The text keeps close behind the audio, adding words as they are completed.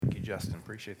Justin.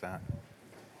 Appreciate that.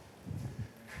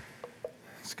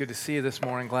 It's good to see you this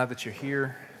morning. Glad that you're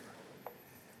here.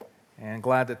 And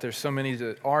glad that there's so many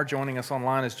that are joining us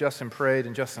online. As Justin prayed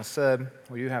and Justin said,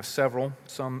 we do have several,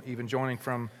 some even joining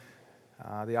from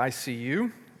the ICU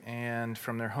and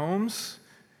from their homes,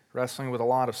 wrestling with a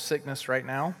lot of sickness right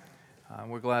now.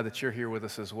 We're glad that you're here with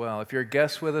us as well. If you're a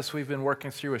guest with us, we've been working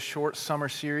through a short summer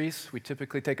series. We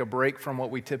typically take a break from what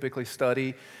we typically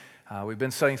study. We've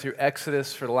been studying through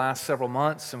Exodus for the last several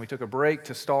months, and we took a break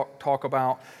to talk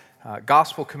about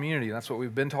gospel community. That's what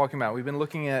we've been talking about. We've been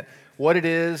looking at what it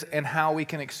is and how we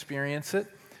can experience it,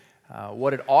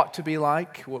 what it ought to be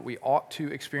like, what we ought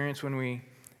to experience when we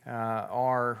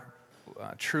are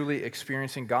truly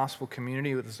experiencing gospel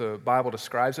community as the Bible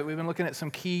describes it. We've been looking at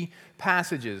some key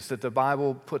passages that the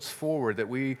Bible puts forward, that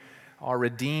we are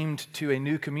redeemed to a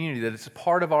new community, that it's a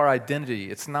part of our identity.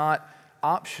 It's not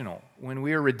optional. When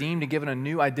we are redeemed and given a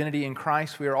new identity in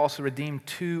Christ, we are also redeemed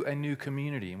to a new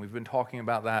community. And we've been talking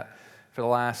about that for the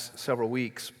last several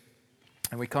weeks.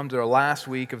 And we come to our last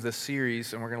week of this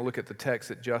series, and we're going to look at the text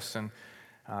that Justin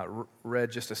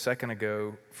read just a second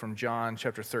ago from John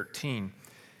chapter 13.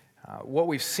 What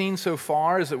we've seen so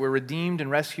far is that we're redeemed and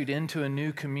rescued into a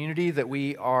new community, that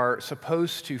we are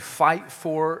supposed to fight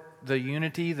for the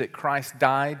unity that Christ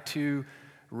died to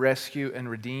rescue and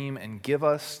redeem and give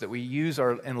us, that we use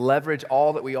and leverage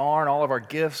all that we are and all of our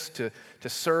gifts to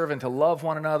serve and to love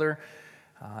one another.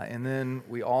 And then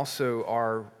we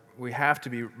have to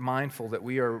be mindful that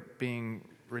we are being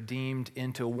redeemed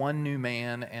into one new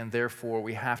man, and therefore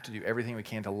we have to do everything we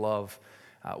can to love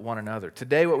one another.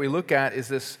 Today what we look at is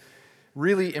this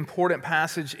really important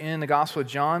passage in the Gospel of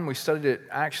John. We studied it,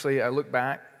 actually, I look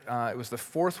back, it was the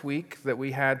fourth week that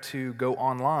we had to go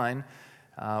online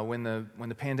when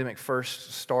the pandemic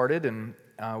first started, and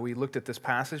we looked at this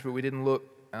passage, but we didn't look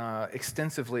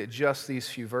extensively at just these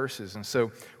few verses. And so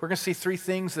we're going to see three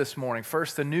things this morning.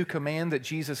 First, the new command that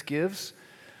Jesus gives,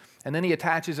 and then he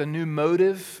attaches a new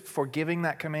motive for giving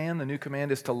that command. The new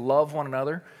command is to love one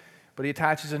another, but he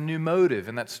attaches a new motive,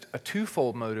 and that's a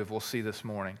twofold motive we'll see this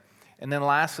morning. And then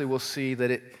lastly, we'll see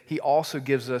that he also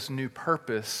gives us new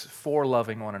purpose for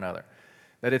loving one another.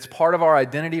 That it's part of our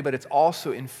identity, but it's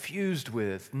also infused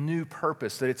with new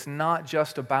purpose, that it's not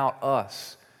just about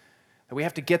us. That we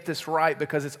have to get this right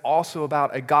because it's also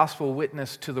about a gospel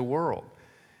witness to the world.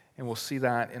 And we'll see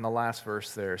that in the last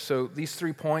verse there. So these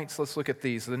 3 points, let's look at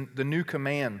these. The new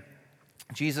command.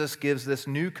 Jesus gives this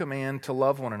new command to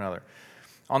love one another.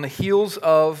 On the heels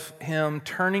of him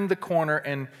turning the corner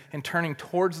and turning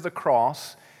towards the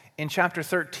cross, in chapter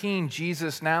 13,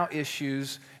 Jesus now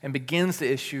issues and begins to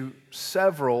issue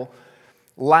several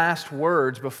last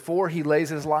words before he lays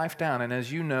his life down. And as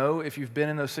you know, if you've been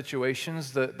in those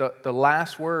situations, the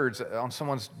last words on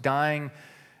someone's dying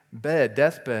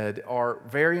deathbed, are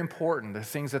very important. They're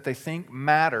things that they think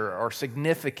matter, are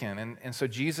significant. And so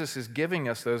Jesus is giving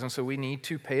us those, and so we need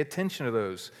to pay attention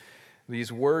to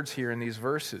these words here in these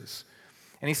verses.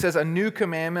 And he says, "A new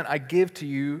commandment I give to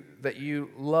you, that you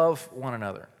love one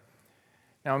another."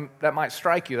 Now, that might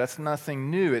strike you. That's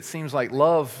nothing new. It seems like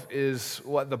love is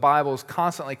what the Bible is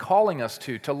constantly calling us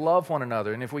to love one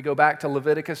another. And if we go back to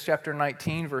Leviticus chapter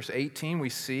 19, verse 18, we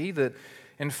see that,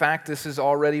 in fact, this has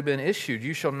already been issued.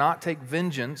 "You shall not take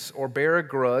vengeance or bear a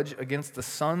grudge against the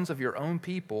sons of your own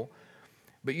people,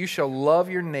 but you shall love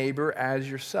your neighbor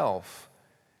as yourself.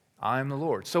 I am the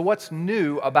Lord." So what's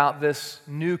new about this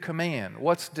new command?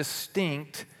 What's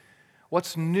distinct?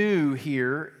 What's new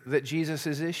here that Jesus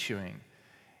is issuing?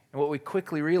 And what we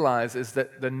quickly realize is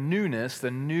that the newness, the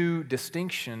new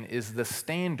distinction, is the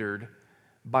standard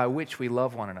by which we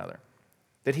love one another.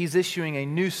 That he's issuing a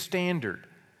new standard,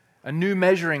 a new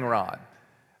measuring rod,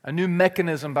 a new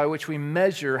mechanism by which we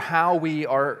measure how we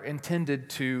are intended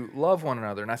to love one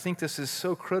another. And I think this is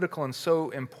so critical and so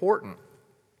important.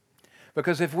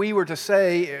 Because if we were to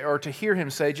say, or to hear him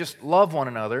say, just love one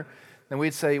another, then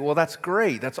we'd say, well, that's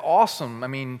great, that's awesome. I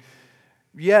mean,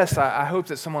 yes, I hope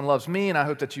that someone loves me, and I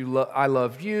hope that I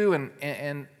love you, and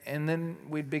then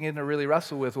we'd begin to really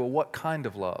wrestle with, well, what kind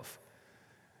of love?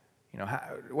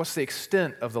 What's the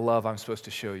extent of the love I'm supposed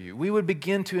to show you? We would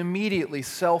begin to immediately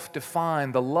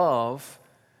self-define the love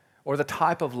or the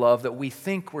type of love that we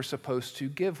think we're supposed to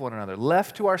give one another.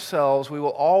 Left to ourselves, we will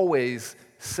always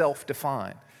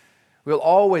self-define. We'll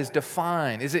always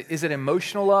define, is it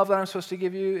emotional love that I'm supposed to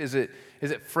give you? Is it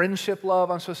friendship love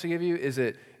I'm supposed to give you? Is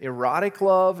it erotic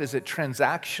love? Is it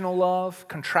transactional love?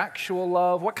 Contractual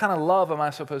love? What kind of love am I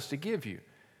supposed to give you?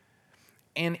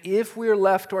 And if we're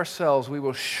left to ourselves, we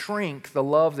will shrink the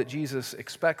love that Jesus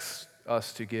expects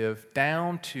us to give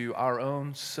down to our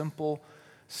own simple,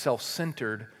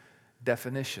 self-centered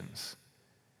definitions.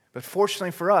 But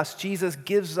fortunately for us, Jesus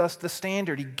gives us the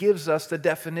standard. He gives us the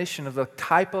definition of the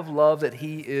type of love that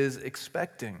he is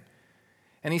expecting.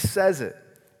 And he says it,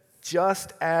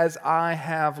 just as I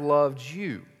have loved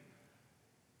you,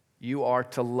 you are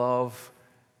to love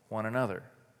one another.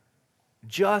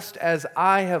 Just as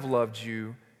I have loved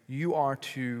you, you are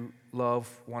to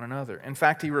love one another. In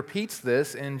fact, he repeats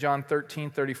this in John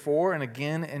 13:34 and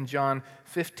again in John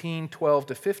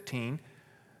 15:12-15.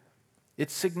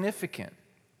 It's significant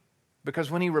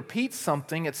because when he repeats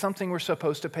something, it's something we're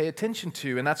supposed to pay attention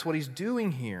to, and that's what he's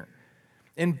doing here.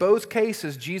 In both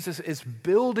cases, Jesus is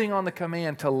building on the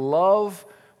command to love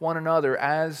one another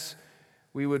as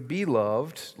we would be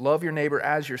loved, love your neighbor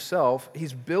as yourself.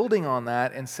 He's building on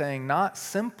that and saying not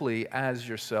simply as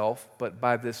yourself, but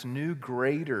by this new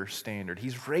greater standard.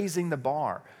 He's raising the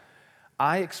bar.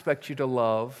 I expect you to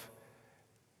love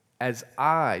as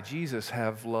I, Jesus,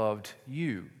 have loved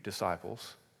you,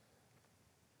 disciples.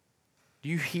 Do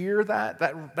you hear that?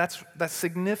 That's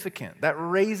significant. That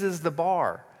raises the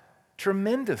bar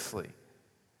tremendously.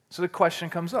 So the question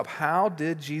comes up, how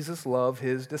did Jesus love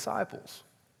his disciples?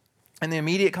 In the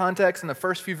immediate context, in the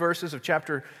first few verses of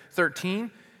chapter 13,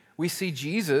 we see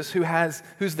Jesus,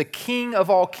 who's the King of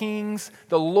all kings,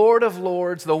 the Lord of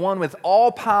lords, the one with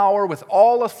all power, with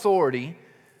all authority,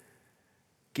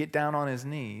 get down on his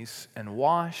knees and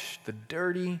wash the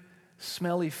dirty,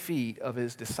 smelly feet of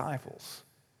his disciples.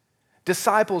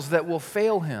 Disciples that will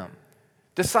fail him.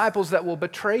 Disciples that will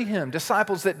betray him.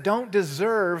 Disciples that don't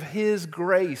deserve his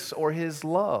grace or his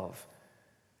love.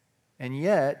 And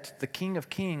yet, the King of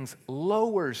Kings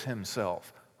lowers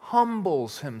himself,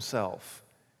 humbles himself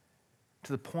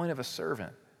to the point of a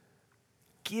servant,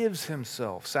 gives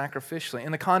himself sacrificially.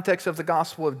 In the context of the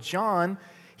Gospel of John,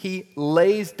 he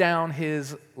lays down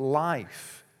his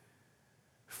life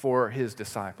for his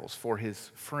disciples, for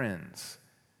his friends.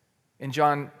 In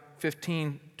John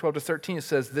 15:12-13, it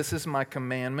says, "This is my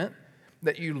commandment,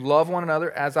 that you love one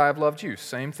another as I have loved you."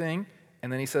 Same thing.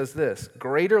 And then he says this,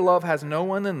 "Greater love has no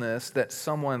one than this, that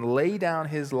someone lay down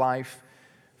his life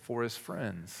for his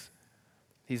friends."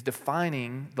 He's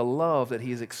defining the love that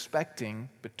he is expecting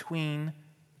between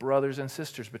brothers and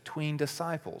sisters, between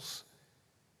disciples.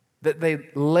 That they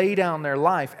lay down their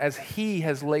life as he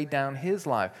has laid down his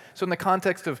life. So in the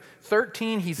context of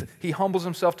 13, he humbles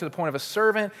himself to the point of a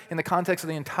servant. In the context of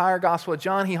the entire Gospel of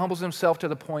John, he humbles himself to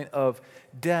the point of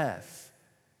death.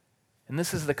 And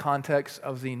this is the context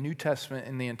of the New Testament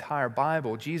in the entire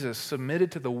Bible. Jesus submitted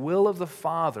to the will of the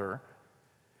Father,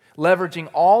 leveraging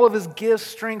all of his gifts,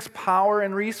 strengths, power,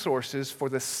 and resources for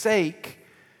the sake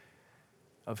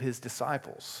of his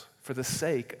disciples, for the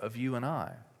sake of you and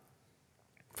I.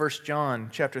 1 John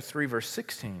chapter 3, verse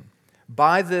 16.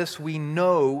 "By this we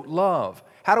know love."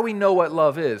 How do we know what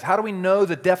love is? How do we know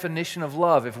the definition of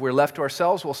love? If we're left to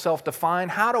ourselves, we'll self-define.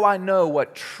 How do I know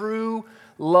what true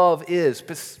love is?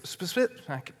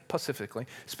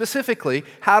 Specifically,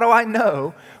 how do I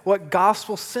know what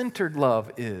gospel-centered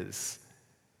love is?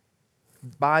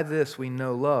 By this we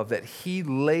know love, that he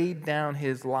laid down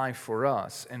his life for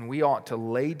us, and we ought to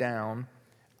lay down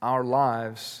our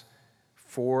lives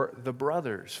for the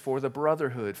brothers, for the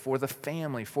brotherhood, for the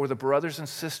family, for the brothers and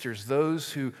sisters,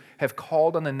 those who have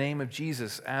called on the name of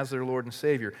Jesus as their Lord and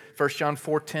Savior. 1 John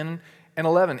 4:10 and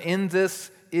 11. "In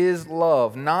this is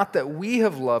love, not that we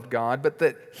have loved God, but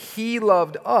that he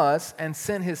loved us and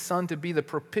sent his Son to be the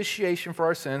propitiation for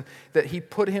our sin, that he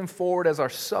put him forward as our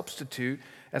substitute,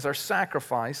 as our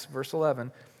sacrifice." Verse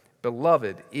 11,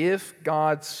 "Beloved, if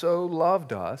God so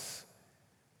loved us,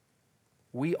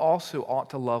 we also ought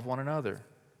to love one another."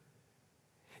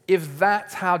 If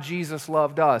that's how Jesus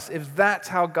loved us, if that's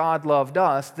how God loved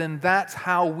us, then that's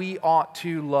how we ought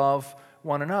to love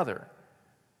one another.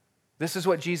 This is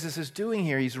what Jesus is doing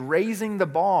here. He's raising the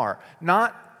bar. You're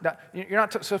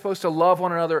not supposed to love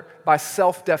one another by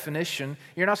self-definition.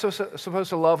 You're not supposed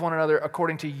to love one another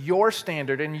according to your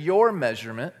standard and your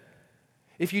measurement.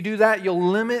 If you do that, you'll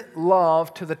limit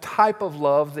love to the type of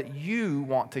love that you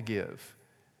want to give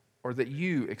or that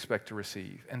you expect to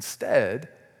receive. Instead,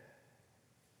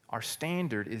 our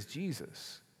standard is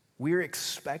Jesus. We're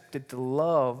expected to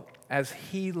love as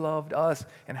he loved us.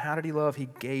 And how did he love? He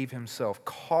gave himself.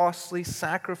 Costly,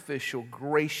 sacrificial,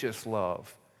 gracious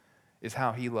love is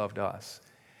how he loved us.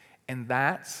 And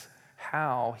that's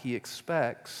how he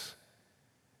expects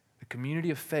the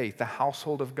community of faith, the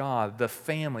household of God, the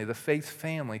family, the faith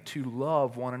family, to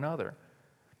love one another.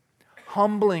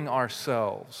 Humbling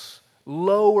ourselves,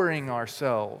 lowering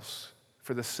ourselves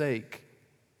for the sake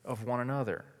of one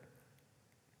another.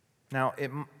 Now,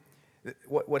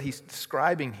 What he's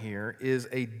describing here is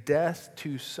a death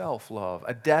to self-love,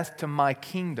 a death to my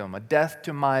kingdom, a death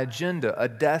to my agenda, a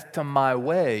death to my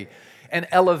way, an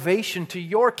elevation to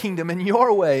your kingdom and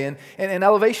your way, and an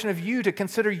elevation of you to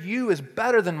consider you as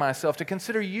better than myself, to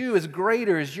consider you as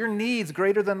greater, as your needs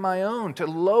greater than my own, to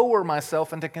lower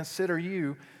myself and to consider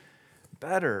you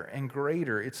better and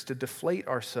greater. It's to deflate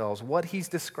ourselves. What he's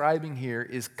describing here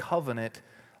is covenant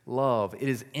love. It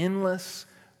is endless,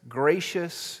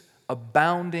 gracious,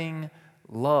 abounding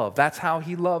love. That's how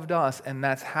he loved us, and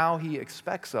that's how he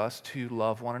expects us to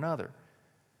love one another.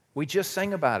 We just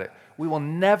sang about it. We will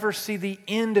never see the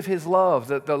end of his love.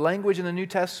 The language in the New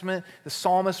Testament, the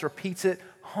psalmist repeats it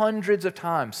hundreds of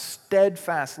times.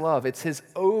 Steadfast love. It's his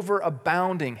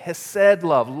overabounding, hesed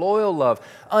love, loyal love,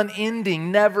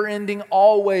 unending, never-ending,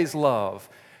 always love,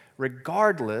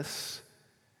 regardless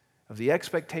of the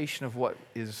expectation of what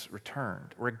is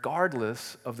returned,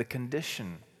 regardless of the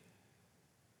condition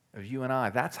of you and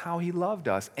I. That's how he loved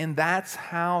us, and that's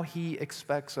how he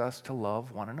expects us to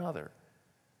love one another.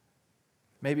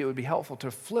 Maybe it would be helpful to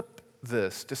flip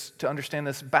this, to understand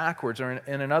this backwards, or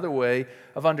in another way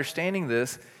of understanding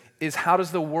this is, how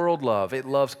does the world love? It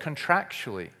loves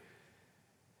contractually.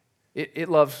 It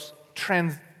loves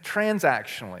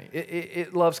transactionally.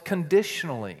 It loves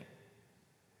conditionally.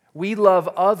 We love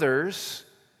others.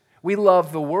 We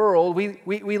love the world.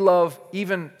 We love,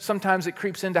 even sometimes it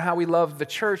creeps into how we love the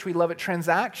church. We love it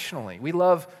transactionally. We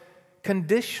love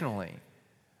conditionally.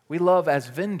 We love as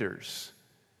vendors.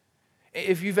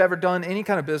 If you've ever done any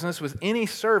kind of business with any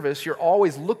service, you're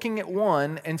always looking at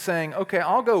one and saying, okay,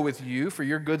 I'll go with you for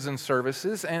your goods and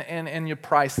services and your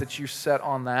price that you set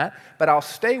on that, but I'll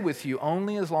stay with you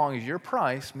only as long as your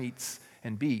price meets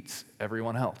and beats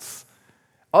everyone else.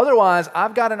 Otherwise,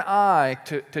 I've got an eye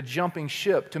to jumping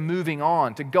ship, to moving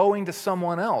on, to going to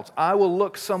someone else. I will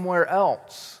look somewhere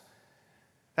else.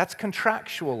 That's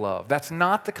contractual love. That's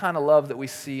not the kind of love that we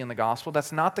see in the gospel.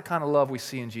 That's not the kind of love we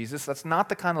see in Jesus. That's not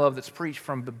the kind of love that's preached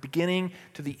from the beginning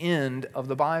to the end of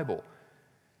the Bible.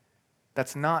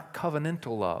 That's not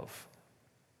covenantal love.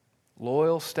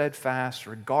 Loyal, steadfast,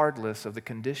 regardless of the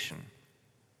condition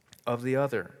of the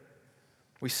other.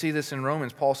 We see this in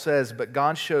Romans. Paul says, but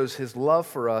God shows his love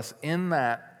for us in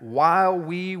that while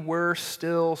we were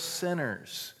still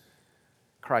sinners,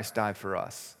 Christ died for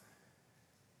us.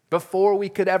 Before we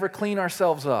could ever clean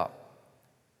ourselves up,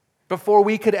 before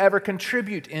we could ever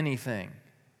contribute anything,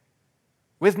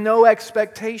 with no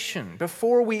expectation,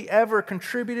 before we ever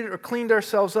contributed or cleaned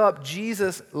ourselves up,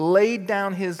 Jesus laid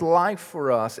down his life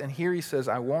for us. And here he says,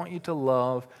 I want you to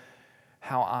love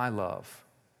how I love.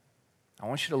 I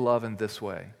want you to love in this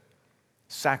way,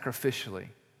 sacrificially,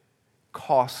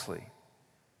 costly,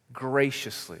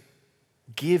 graciously,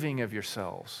 giving of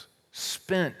yourselves,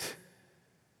 spent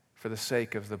for the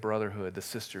sake of the brotherhood, the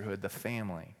sisterhood, the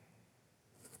family,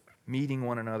 meeting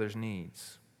one another's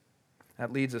needs.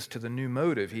 That leads us to the new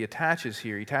motive he attaches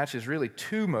here. He attaches really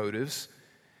two motives.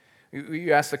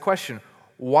 You ask the question,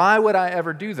 why would I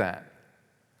ever do that?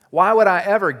 Why would I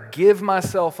ever give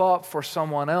myself up for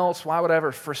someone else? Why would I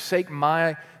ever forsake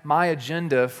my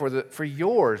agenda for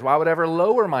yours? Why would I ever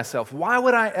lower myself? Why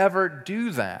would I ever do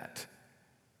that?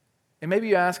 And maybe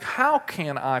you ask, how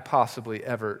can I possibly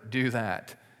ever do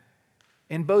that?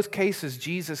 In both cases,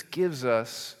 Jesus gives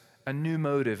us a new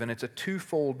motive, and it's a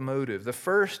twofold motive. The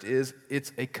first is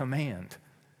it's a command.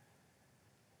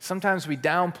 Sometimes we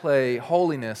downplay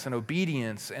holiness and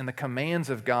obedience and the commands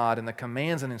of God and the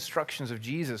commands and instructions of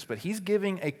Jesus, but he's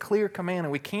giving a clear command,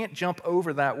 and we can't jump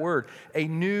over that word. A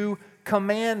new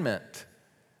commandment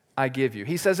I give you.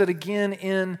 He says it again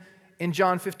in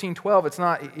John 15:12. It's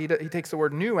not, he takes the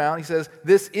word new out. He says,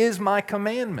 this is my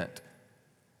commandment,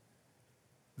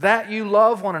 that you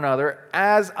love one another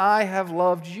as I have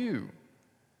loved you.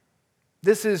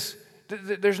 There's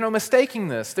no mistaking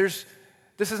this.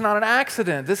 This is not an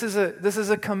accident. This is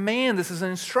a command. This is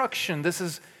an instruction. This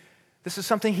is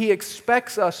something he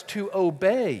expects us to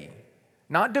obey,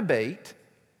 not debate.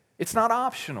 It's not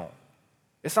optional.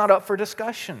 It's not up for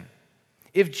discussion.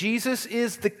 If Jesus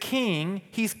is the king,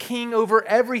 he's king over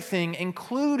everything,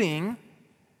 including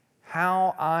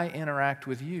how I interact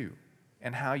with you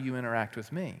and how you interact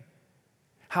with me.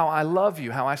 How I love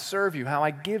you, how I serve you, how I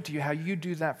give to you, how you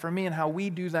do that for me, and how we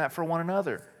do that for one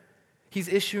another. He's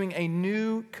issuing a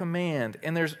new command,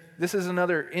 and this is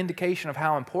another indication of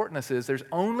how important this is. There's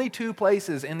only two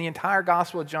places in the entire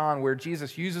Gospel of John where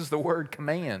Jesus uses the word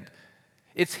command.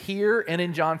 It's here and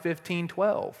in John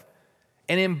 15:12.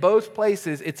 And in both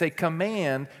places, it's a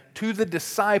command to the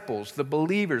disciples, the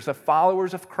believers, the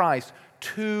followers of Christ,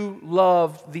 to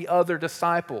love the other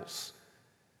disciples.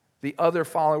 the other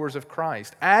followers of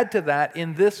Christ. Add to that,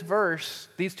 in this verse,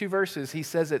 these two verses, he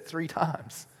says it 3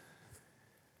 times.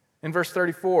 In verse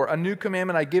 34, a new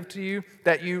commandment I give to you,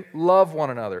 that you love one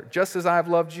another. Just as I have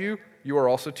loved you, you are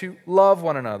also to love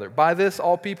one another. By this,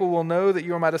 all people will know that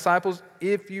you are my disciples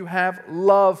if you have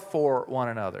love for one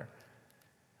another.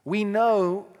 We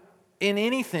know in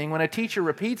anything, when a teacher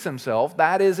repeats himself,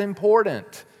 that is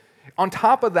important. On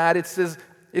top of that, it's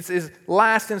his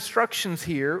last instructions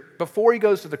here before he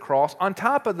goes to the cross. On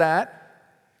top of that,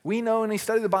 we know when we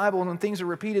study the Bible and when things are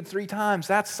repeated 3 times,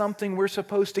 that's something we're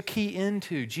supposed to key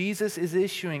into. Jesus is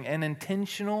issuing an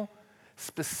intentional,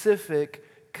 specific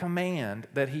command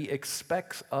that he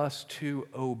expects us to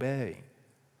obey.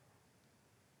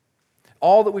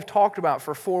 All that we've talked about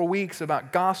for 4 weeks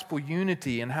about gospel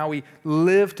unity and how we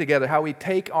live together, how we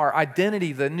take our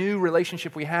identity, the new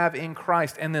relationship we have in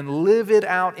Christ, and then live it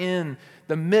out in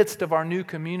the midst of our new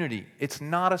community. It's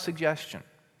not a suggestion.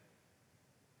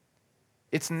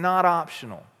 It's not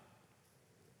optional.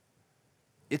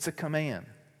 It's a command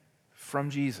from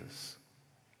Jesus.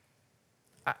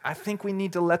 I think we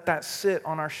need to let that sit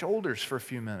on our shoulders for a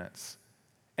few minutes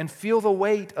and feel the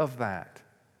weight of that.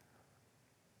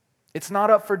 It's not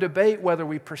up for debate whether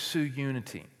we pursue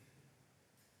unity,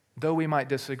 though we might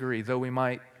disagree, though we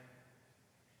might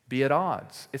be at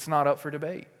odds. It's not up for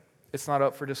debate. It's not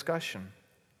up for discussion.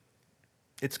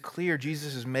 It's clear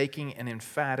Jesus is making an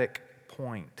emphatic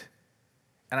point.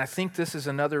 And I think this is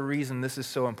another reason this is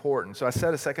so important. So I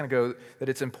said a second ago that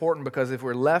it's important because if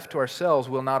we're left to ourselves,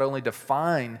 we'll not only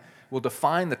define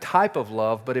the type of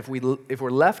love, but if we're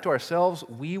left to ourselves,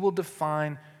 we will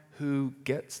define who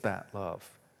gets that love.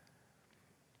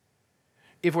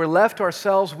 If we're left to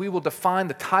ourselves, we will define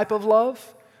the type of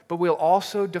love, but we'll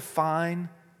also define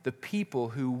the people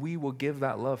who we will give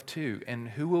that love to. And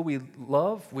who will we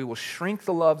love? We will shrink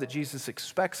the love that Jesus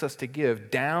expects us to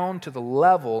give down to the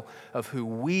level of who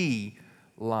we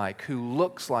like, who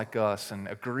looks like us and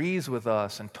agrees with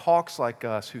us and talks like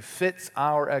us, who fits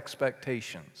our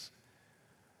expectations.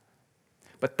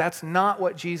 But that's not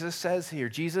what Jesus says here.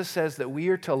 Jesus says that we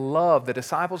are to love, the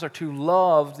disciples are to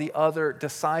love the other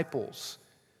disciples.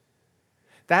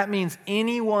 That means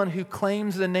anyone who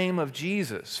claims the name of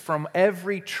Jesus from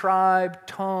every tribe,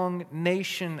 tongue,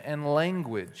 nation, and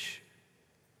language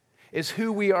is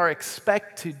who we are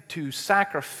expected to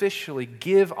sacrificially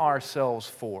give ourselves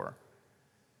for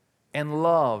and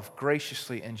love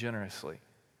graciously and generously.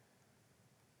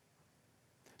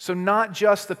 So not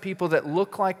just the people that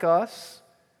look like us,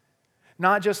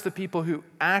 not just the people who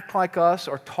act like us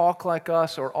or talk like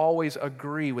us or always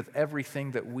agree with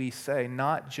everything that we say,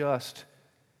 not just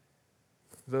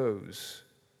those,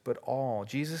 but all.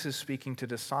 Jesus is speaking to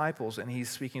disciples, and he's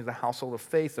speaking to the household of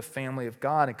faith, the family of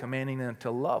God, and commanding them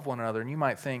to love one another. And you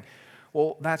might think,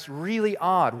 well, that's really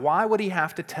odd. Why would he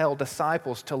have to tell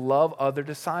disciples to love other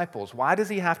disciples? Why does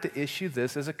he have to issue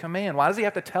this as a command? Why does he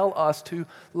have to tell us to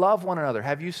love one another?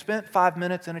 Have you spent 5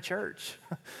 minutes in a church?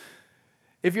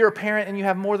 If you're a parent and you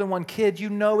have more than one kid, you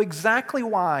know exactly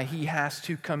why he has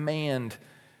to command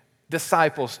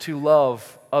disciples to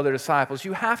love other disciples.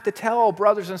 You have to tell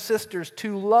brothers and sisters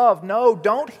to love. No,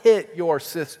 don't hit your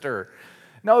sister.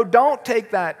 No, don't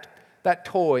take that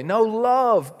toy. No,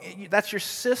 love. That's your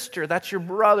sister. That's your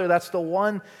brother. That's the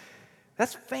one.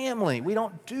 That's family. We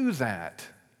don't do that.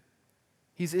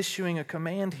 He's issuing a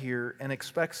command here and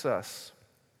expects us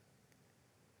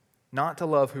not to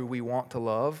love who we want to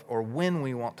love or when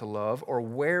we want to love or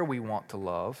where we want to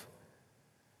love,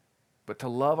 but to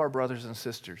love our brothers and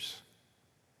sisters.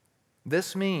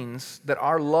 This means that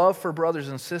our love for brothers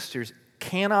and sisters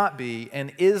cannot be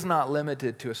and is not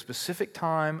limited to a specific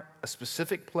time, a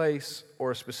specific place,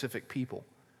 or a specific people.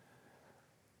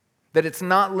 That it's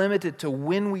not limited to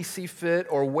when we see fit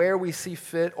or where we see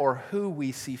fit or who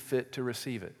we see fit to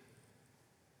receive it.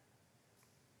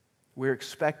 We're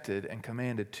expected and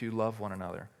commanded to love one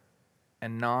another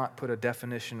and not put a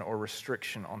definition or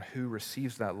restriction on who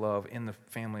receives that love in the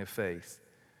family of faith.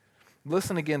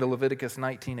 Listen again to Leviticus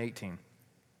 19:18.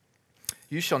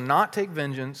 You shall not take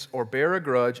vengeance or bear a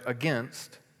grudge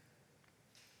against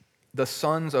the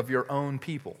sons of your own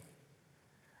people,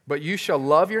 but you shall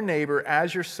love your neighbor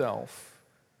as yourself.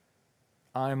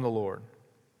 I am the Lord.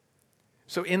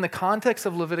 So in the context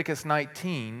of Leviticus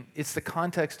 19, it's the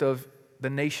context of the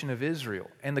nation of Israel.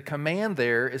 And the command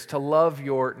there is to love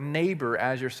your neighbor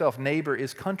as yourself. Neighbor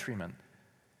is countryman.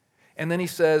 And then he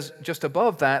says, just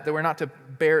above that, they were not to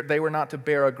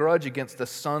bear a grudge against the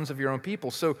sons of your own people.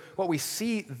 So what we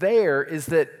see there is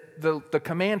that the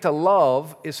command to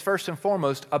love is first and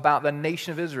foremost about the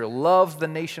nation of Israel. Love the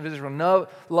nation of Israel.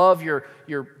 Love your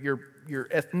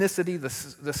ethnicity,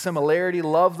 the similarity.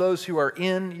 Love those who are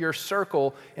in your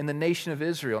circle in the nation of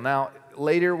Israel. Now,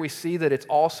 later we see that it's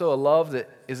also a love that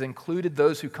is included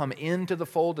those who come into the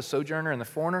fold, the sojourner and the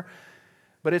foreigner.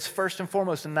 But it's first and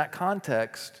foremost in that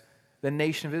context, the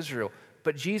nation of Israel.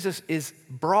 But Jesus is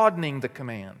broadening the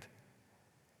command.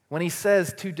 When he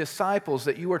says to disciples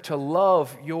that you are to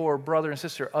love your brother and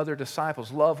sister, other disciples,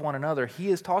 love one another, he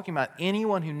is talking about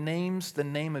anyone who names the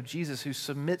name of Jesus, who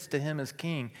submits to him as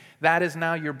king. That is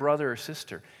now your brother or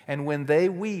sister. And when they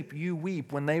weep, you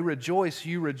weep. When they rejoice,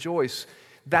 you rejoice.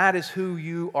 That is who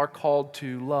you are called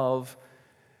to love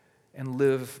and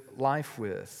live life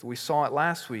with. We saw it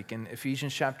last week in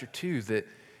Ephesians chapter 2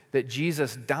 that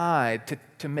Jesus died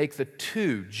to make the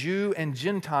two, Jew and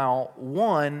Gentile,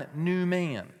 one new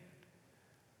man.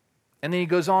 And then he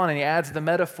goes on and he adds the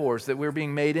metaphors that we're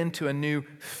being made into a new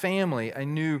family, a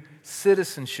new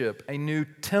citizenship, a new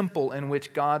temple in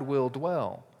which God will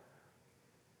dwell.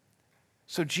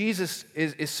 So Jesus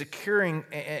is securing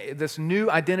this new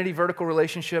identity vertical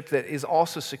relationship that is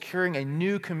also securing a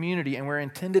new community, and we're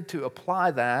intended to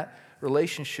apply that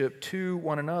relationship to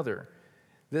one another.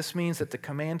 This means that the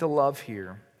command to love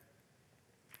here,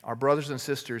 our brothers and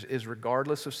sisters, is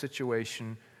regardless of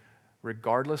situation,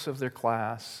 regardless of their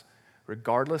class,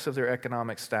 regardless of their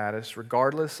economic status,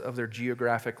 regardless of their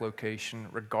geographic location,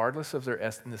 regardless of their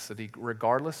ethnicity,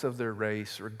 regardless of their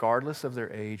race, regardless of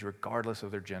their age, regardless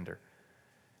of their gender.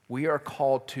 We are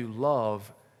called to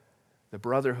love the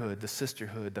brotherhood, the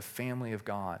sisterhood, the family of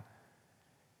God.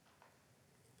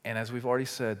 And as we've already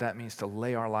said, that means to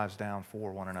lay our lives down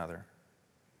for one another.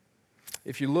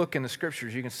 If you look in the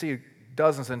scriptures, you can see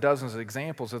dozens and dozens of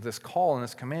examples of this call and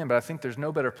this command, but I think there's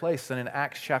no better place than in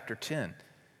Acts chapter 10.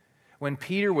 When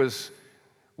Peter was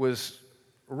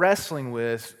wrestling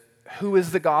with who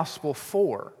is the gospel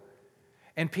for,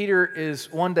 and Peter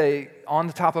is one day on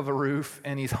the top of a roof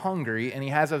and he's hungry and he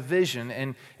has a vision,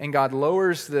 and God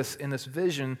lowers this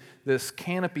vision, this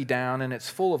canopy down, and it's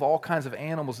full of all kinds of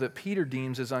animals that Peter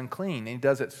deems as unclean. And he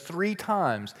does it 3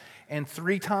 times, and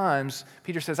 3 times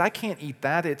Peter says, I can't eat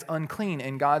that, it's unclean.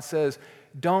 And God says,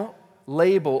 don't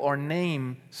label or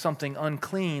name something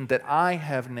unclean that I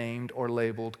have named or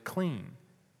labeled clean.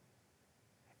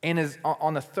 And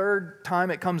on the 3rd time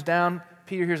it comes down,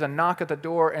 Peter hears a knock at the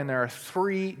door, and there are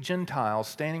 3 Gentiles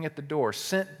standing at the door,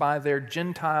 sent by their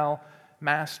Gentile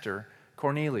master,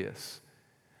 Cornelius.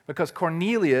 Because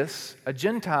Cornelius, a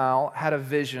Gentile, had a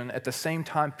vision at the same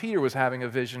time Peter was having a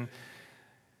vision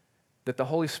that the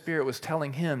Holy Spirit was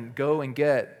telling him, go and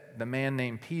get the man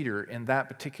named Peter in that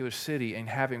particular city and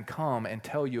have him come and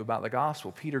tell you about the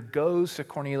gospel. Peter goes to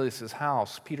Cornelius'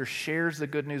 house. Peter shares the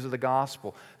good news of the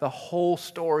gospel, the whole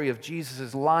story of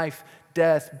Jesus' life,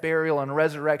 death, burial, and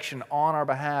resurrection on our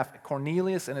behalf.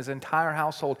 Cornelius and his entire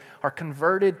household are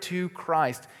converted to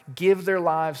Christ, give their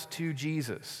lives to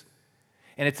Jesus.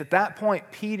 And it's at that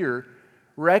point Peter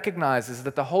recognizes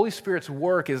that the Holy Spirit's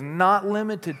work is not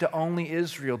limited to only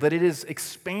Israel, that it is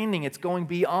expanding, it's going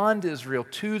beyond Israel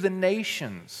to the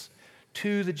nations,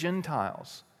 to the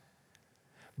Gentiles.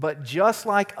 But just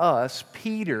like us,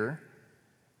 Peter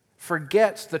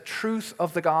forgets the truth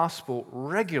of the gospel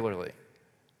regularly.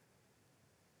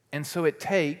 And so it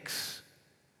takes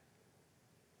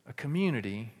a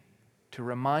community to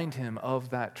remind him of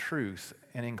that truth.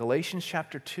 And in Galatians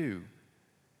chapter 2,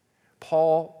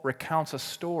 Paul recounts a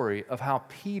story of how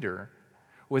Peter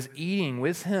was eating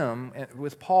with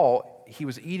Paul, he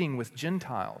was eating with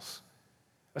Gentiles,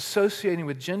 associating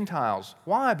with Gentiles.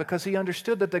 Why? Because he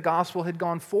understood that the gospel had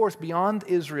gone forth beyond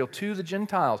Israel to the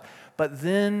Gentiles. But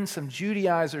then some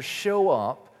Judaizers show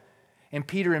up, and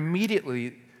Peter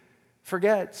immediately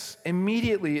forgets,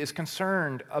 immediately is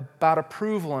concerned about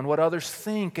approval and what others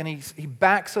think, and he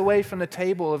backs away from the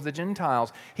table of the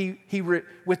Gentiles. He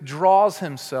withdraws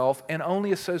himself and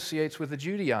only associates with the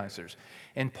Judaizers.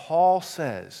 And Paul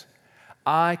says,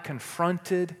 I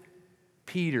confronted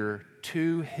Peter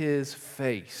to his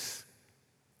face.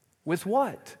 With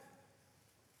what?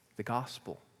 The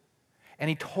gospel. And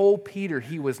he told Peter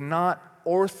he was not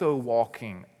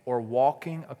ortho-walking or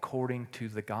walking according to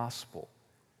the gospel.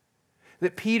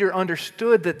 That Peter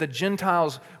understood that the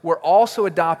Gentiles were also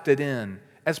adopted in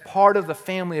as part of the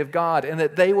family of God, and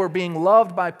that they were being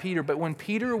loved by Peter. But when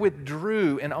Peter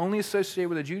withdrew and only associated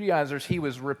with the Judaizers, he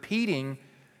was repeating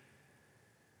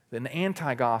an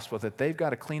anti-gospel, that they've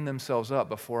got to clean themselves up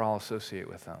before I'll associate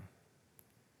with them.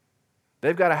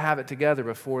 They've got to have it together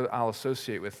before I'll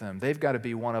associate with them. They've got to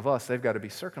be one of us. They've got to be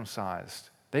circumcised.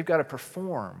 They've got to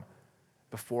perform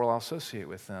before I'll associate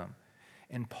with them.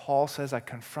 And Paul says, I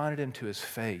confronted him to his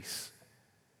face.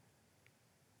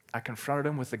 I confronted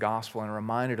him with the gospel and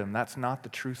reminded him that's not the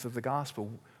truth of the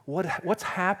gospel. What's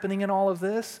happening in all of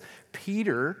this?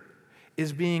 Peter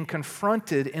is being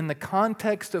confronted in the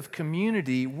context of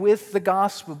community with the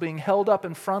gospel being held up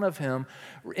in front of him,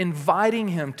 inviting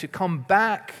him to come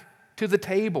back to the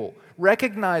table,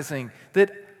 recognizing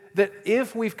that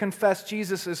if we've confessed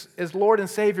Jesus as Lord and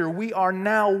Savior, we are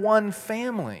now one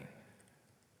family.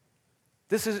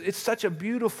 It's such a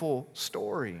beautiful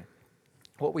story.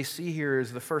 What we see here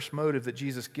is the first motive that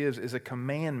Jesus gives is a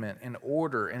commandment, an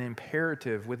order, an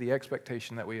imperative with the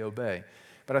expectation that we obey.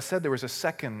 But I said there was a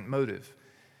second motive,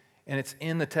 and it's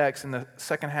in the text in the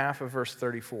second half of verse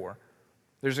 34.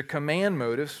 There's a command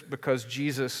motive because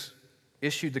Jesus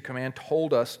issued the command,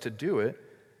 told us to do it.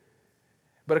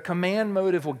 But a command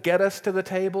motive will get us to the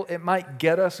table. It might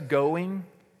get us going,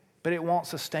 but it won't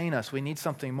sustain us. We need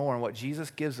something more, and what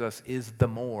Jesus gives us is the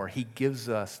more. He gives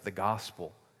us the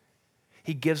gospel.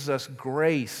 He gives us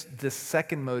grace. This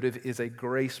second motive is a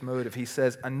grace motive. He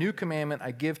says, a new commandment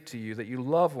I give to you, that you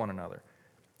love one another.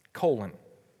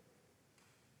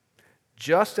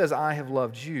 Just as I have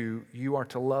loved you, you are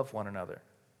to love one another.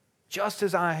 Just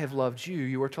as I have loved you,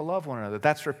 you are to love one another.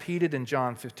 That's repeated in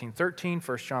John 15:13,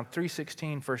 1 John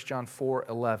 3:16, 1 John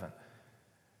 4:11.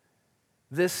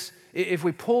 If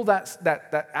we pull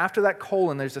that after that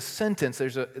colon, there's a sentence,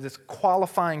 there's this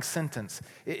qualifying sentence.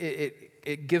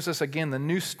 It gives us, again, the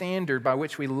new standard by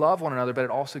which we love one another, but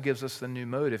it also gives us the new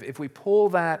motive. If we pull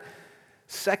that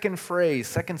second phrase,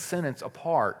 second sentence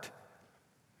apart,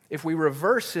 if we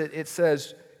reverse it, it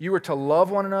says, you are to love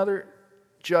one another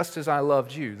just as I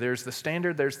loved you. There's the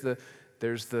standard, there's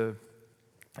the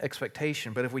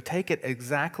expectation. But if we take it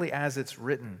exactly as it's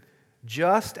written,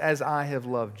 just as I have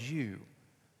loved you,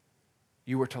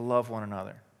 you are to love one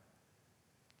another.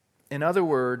 In other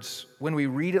words, when we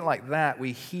read it like that,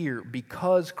 we hear,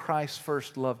 because Christ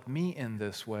first loved me in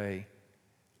this way,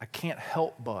 I can't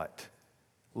help but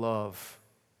love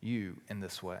you in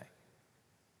this way.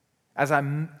 As I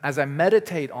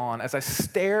meditate on, as I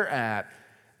stare at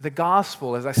the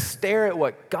gospel, as I stare at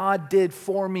what God did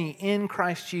for me in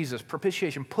Christ Jesus,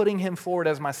 propitiation, putting him forward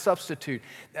as my substitute,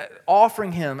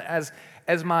 offering him as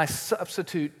my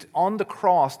substitute on the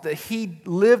cross, that he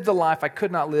lived the life I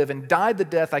could not live and died the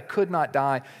death I could not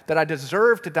die, that I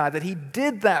deserved to die, that he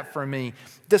did that for me,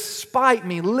 despite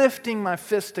me lifting my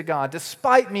fist to God,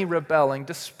 despite me rebelling,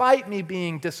 despite me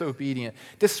being disobedient,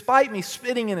 despite me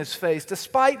spitting in his face,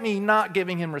 despite me not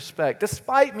giving him respect,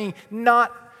 despite me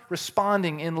not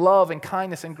responding in love and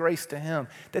kindness and grace to him,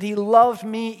 that he loved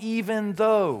me even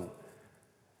though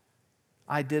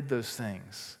I did those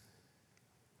things.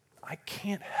 I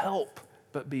can't help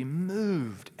but be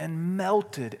moved and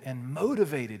melted and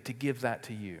motivated to give that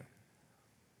to you.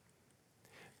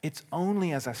 It's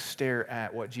only as I stare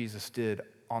at what Jesus did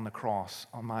on the cross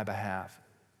on my behalf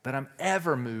that I'm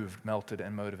ever moved, melted,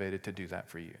 and motivated to do that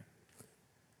for you.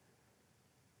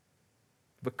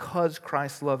 Because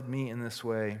Christ loved me in this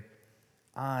way,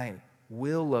 I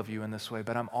will love you in this way,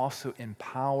 but I'm also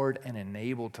empowered and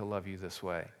enabled to love you this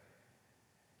way.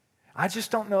 I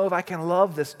just don't know if I can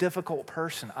love this difficult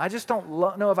person. I just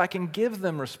don't know if I can give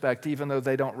them respect even though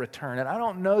they don't return it. I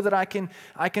don't know that I can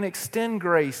extend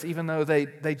grace even though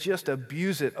they just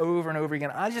abuse it over and over again.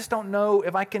 I just don't know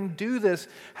if I can do this.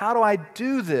 How do I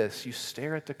do this? You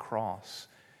stare at the cross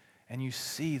and you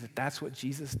see that that's what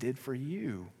Jesus did for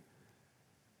you.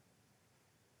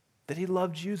 That he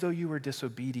loved you though you were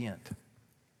disobedient.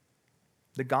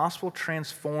 The gospel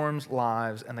transforms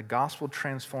lives, and the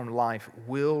gospel-transformed life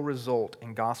will result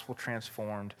in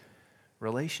gospel-transformed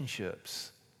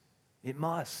relationships. It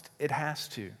must. It has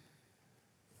to.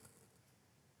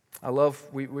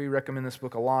 We recommend this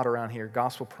book a lot around here,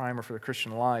 Gospel Primer for the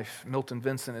Christian Life. Milton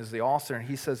Vincent is the author, and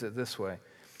he says it this way: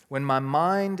 when my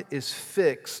mind is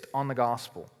fixed on the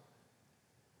gospel,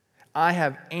 I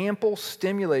have ample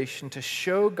stimulation to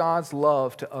show God's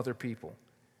love to other people.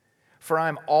 For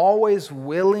I'm always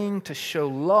willing to show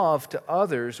love to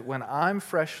others when I'm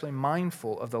freshly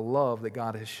mindful of the love that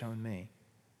God has shown me.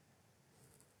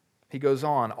 He goes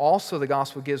on, also the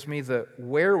gospel gives me the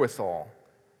wherewithal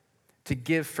to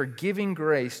give forgiving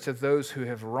grace to those who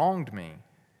have wronged me.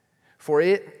 For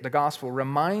the gospel,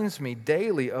 reminds me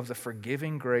daily of the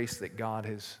forgiving grace that God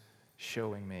is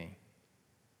showing me.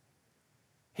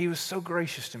 He was so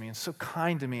gracious to me and so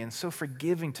kind to me and so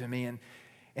forgiving to me and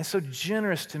so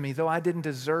generous to me, though I didn't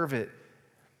deserve it.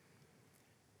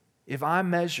 If I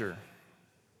measure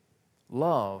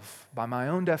love by my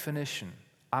own definition,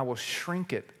 I will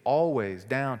shrink it always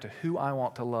down to who I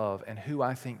want to love and who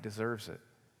I think deserves it.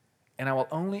 And I will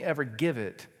only ever give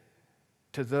it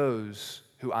to those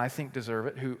who I think deserve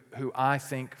it, who I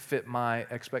think fit my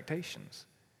expectations.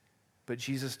 But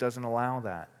Jesus doesn't allow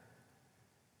that.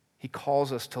 He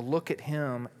calls us to look at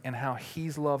him and how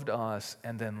he's loved us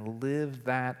and then live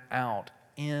that out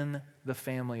in the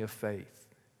family of faith,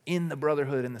 in the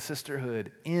brotherhood and the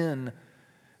sisterhood, in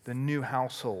the new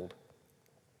household.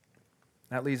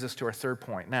 That leads us to our third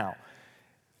point. Now,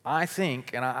 I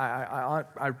think, and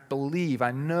I believe,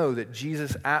 I know that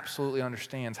Jesus absolutely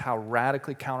understands how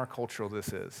radically countercultural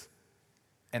this is,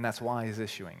 and that's why he's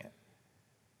issuing it.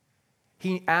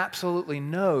 He absolutely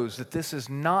knows that this is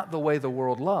not the way the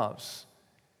world loves.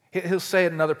 He'll say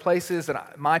it in other places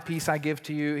that my peace I give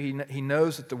to you. He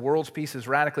knows that the world's peace is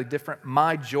radically different.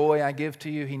 My joy I give to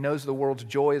you. He knows the world's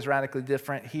joy is radically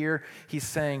different. Here he's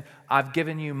saying, I've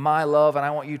given you my love and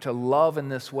I want you to love in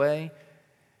this way.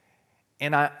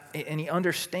 And he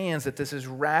understands that this is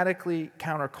radically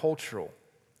countercultural.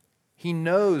 He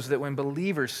knows that when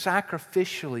believers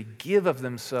sacrificially give of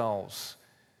themselves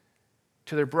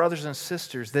to their brothers and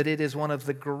sisters, that it is one of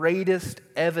the greatest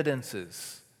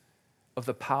evidences of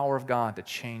the power of God to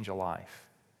change a life.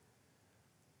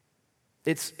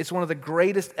 It's one of the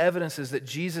greatest evidences that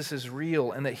Jesus is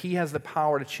real and that he has the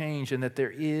power to change and that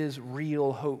there is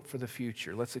real hope for the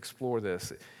future. Let's explore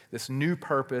this new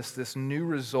purpose, this new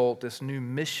result, this new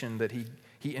mission that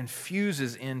he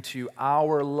infuses into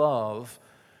our love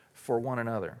for one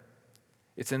another.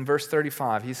 It's in verse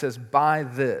 35. He says, by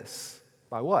this.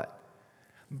 By what?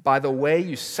 By the way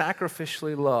you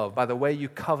sacrificially love, by the way you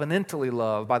covenantally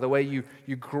love, by the way you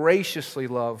graciously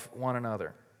love one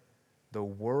another, the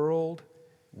world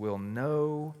will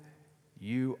know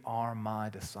you are my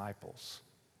disciples.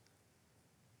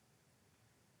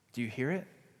 Do you hear it?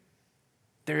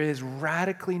 There is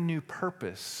radically new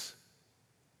purpose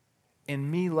in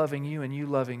me loving you and you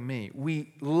loving me.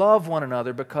 We love one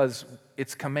another because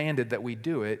it's commanded that we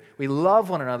do it. We love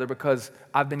one another because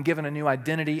I've been given a new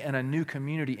identity and a new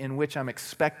community in which I'm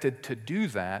expected to do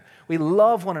that. We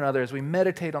love one another as we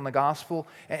meditate on the gospel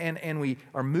and we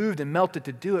are moved and melted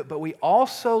to do it, but we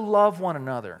also love one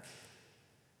another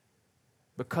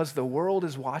because the world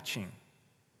is watching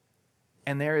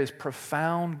and there is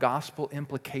profound gospel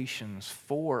implications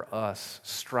for us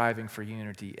striving for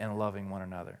unity and loving one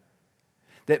another.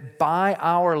 That by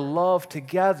our love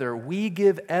together, we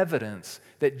give evidence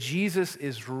that Jesus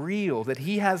is real, that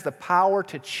he has the power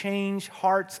to change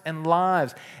hearts and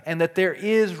lives, and that there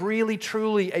is really,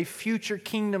 truly a future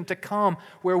kingdom to come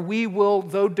where we will,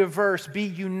 though diverse, be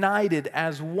united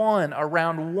as one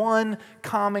around one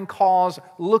common cause,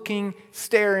 looking,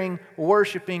 staring,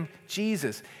 worshiping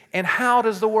Jesus. And how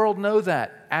does the world know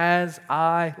that? As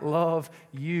I love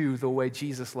you the way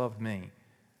Jesus loved me.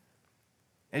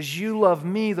 As you love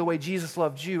me the way Jesus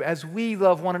loved you, as we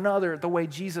love one another the way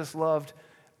Jesus loved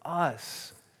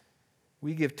us,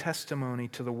 we give testimony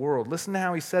to the world. Listen to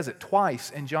how he says it twice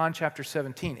in John chapter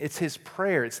 17. It's his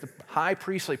prayer. It's the high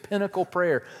priestly pinnacle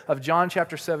prayer of John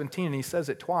chapter 17, and he says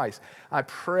it twice. I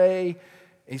pray,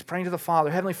 he's praying to the Father,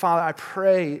 Heavenly Father, I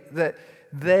pray that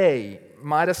they,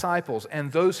 my disciples,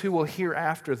 and those who will hear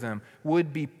after them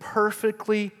would be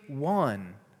perfectly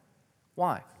one.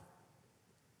 Why?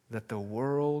 That the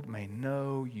world may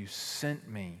know you sent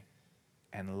me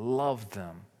and loved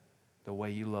them the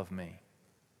way you love me.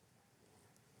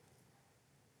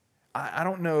 I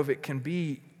don't know if it can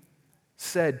be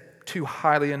said too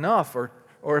highly enough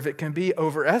or if it can be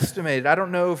overestimated. I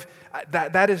don't know if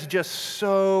that is just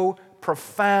so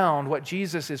profound what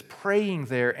Jesus is praying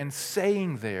there and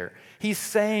saying there. He's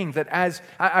saying that as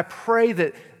I pray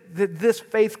that this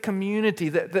faith community,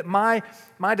 that my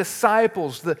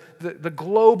disciples, the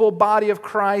global body of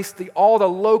Christ, all the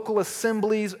local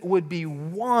assemblies would be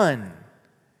one.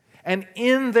 And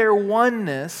in their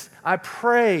oneness, I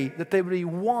pray that they would be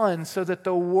one so that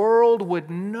the world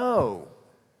would know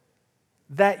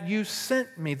that you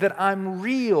sent me, that I'm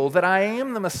real, that I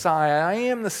am the Messiah, I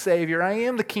am the Savior, I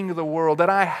am the King of the world,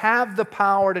 that I have the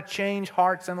power to change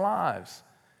hearts and lives.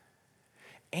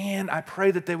 And I pray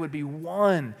that they would be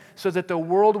one so that the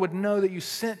world would know that you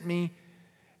sent me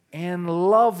and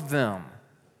love them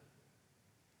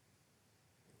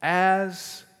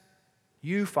as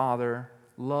you, Father,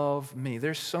 love me.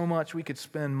 There's so much we could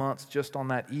spend months just on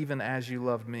that, even as you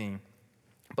love me.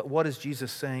 But what is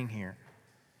Jesus saying here?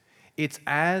 It's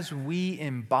as we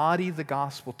embody the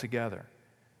gospel together,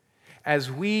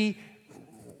 as we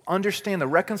understand the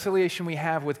reconciliation we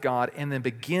have with God and then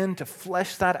begin to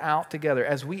flesh that out together,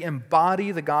 as we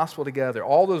embody the gospel together,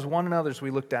 all those one another's we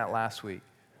looked at last week,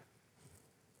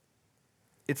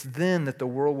 it's then that the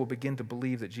world will begin to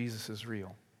believe that Jesus is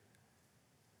real.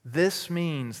 This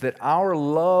means that our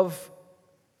love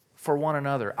for one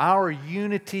another, our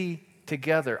unity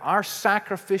together, our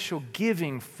sacrificial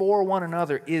giving for one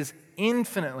another is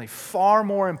infinitely far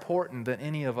more important than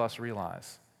any of us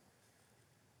realize.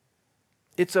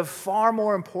 It's of far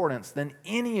more importance than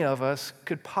any of us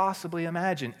could possibly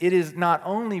imagine. It is not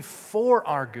only for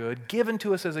our good, given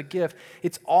to us as a gift,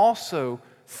 it's also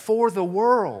for the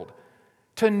world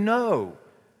to know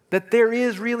that there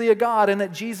is really a God and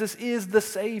that Jesus is the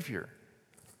Savior.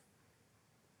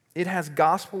 It has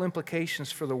gospel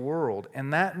implications for the world,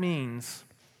 and that means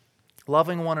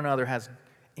loving one another has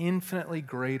infinitely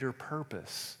greater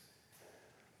purpose.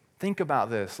 Think about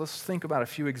this. Let's think about a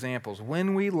few examples.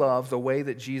 When we love the way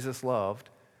that Jesus loved,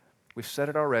 we've said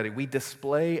it already, we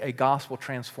display a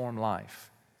gospel-transformed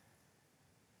life.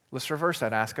 Let's reverse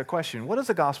that, ask a question. What does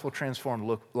a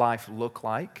gospel-transformed life look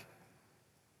like?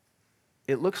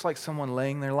 It looks like someone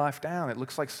laying their life down. It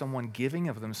looks like someone giving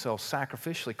of themselves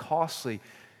sacrificially, costly,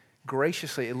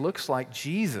 graciously. It looks like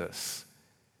Jesus.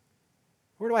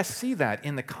 Where do I see that?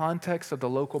 In the context of the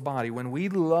local body. When we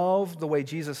love the way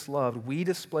Jesus loved, we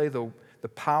display the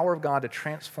power of God to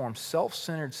transform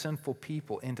self-centered, sinful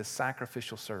people into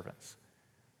sacrificial servants.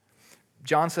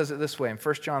 John says it this way in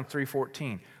 1 John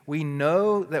 3:14. We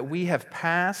know that we have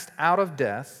passed out of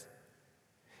death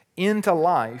into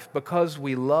life because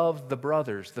we love the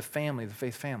brothers, the family, the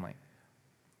faith family.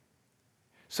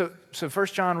 So 1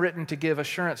 John written to give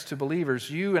assurance to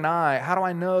believers, you and I, how do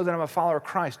I know that I'm a follower of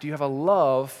Christ? Do you have a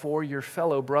love for your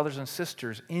fellow brothers and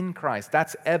sisters in Christ?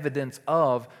 That's evidence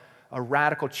of a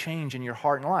radical change in your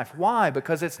heart and life. Why?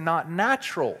 Because it's not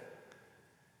natural.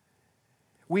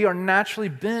 We are naturally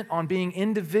bent on being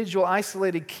individual,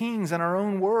 isolated kings in our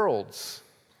own worlds,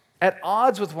 at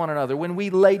odds with one another. When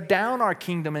we lay down our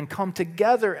kingdom and come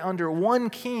together under one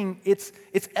king, it's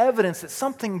evidence that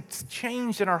something's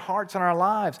changed in our hearts and our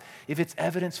lives. If it's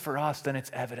evidence for us, then it's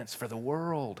evidence for the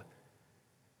world.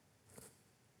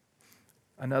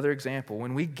 Another example,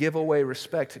 when we give away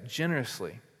respect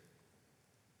generously,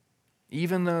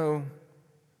 even though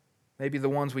maybe the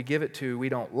ones we give it to we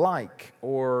don't like,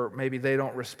 or maybe they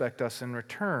don't respect us in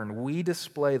return, we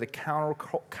display the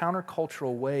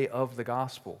countercultural way of the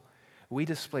gospel. We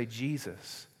display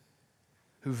Jesus,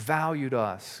 who valued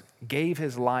us, gave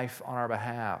his life on our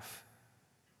behalf,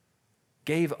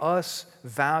 gave us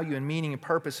value and meaning and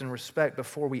purpose and respect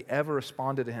before we ever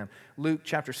responded to him. Luke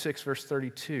chapter 6, verse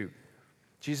 32.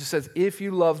 Jesus says, if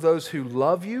you love those who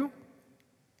love you,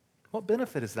 what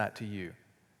benefit is that to you?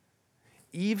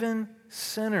 Even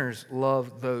sinners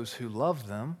love those who love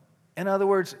them. In other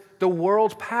words, the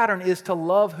world's pattern is to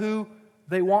love who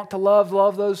they want to love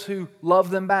those who love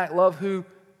them back, love who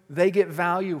they get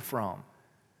value from.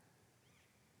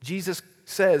 Jesus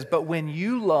says, but when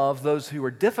you love those who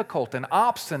are difficult and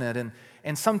obstinate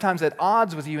and sometimes at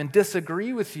odds with you and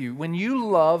disagree with you, when you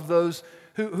love those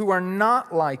who are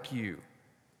not like you,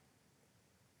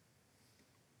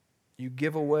 you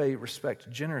give away respect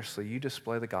generously, you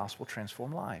display the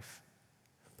gospel-transformed life.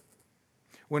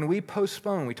 When we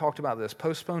postpone, we talked about this,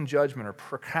 postpone judgment or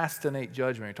procrastinate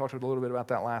judgment. We talked a little bit about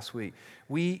that last week.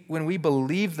 When we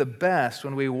believe the best,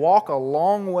 when we walk a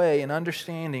long way in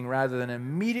understanding rather than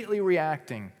immediately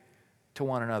reacting to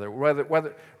one another,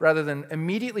 rather than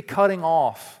immediately cutting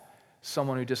off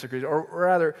someone who disagrees,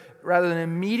 or rather than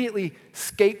immediately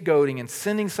scapegoating and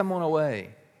sending someone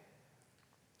away,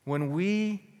 when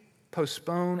we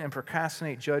postpone and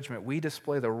procrastinate judgment, we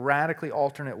display the radically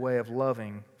alternate way of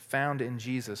loving found in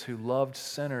Jesus, who loved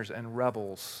sinners and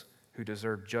rebels who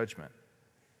deserved judgment.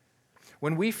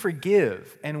 When we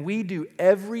forgive and we do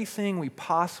everything we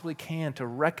possibly can to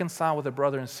reconcile with a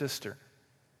brother and sister,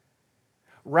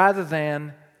 rather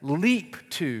than leap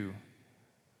to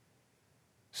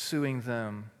suing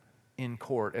them in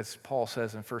court, as Paul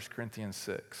says in 1 Corinthians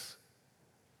 6.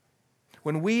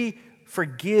 When we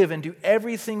forgive and do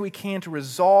everything we can to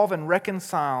resolve and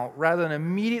reconcile, rather than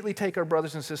immediately take our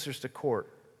brothers and sisters to court,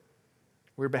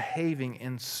 we're behaving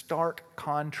in stark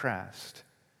contrast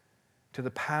to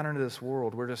the pattern of this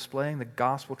world. We're displaying the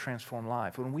gospel-transformed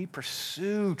life. When we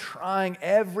pursue trying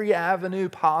every avenue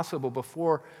possible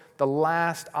before the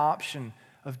last option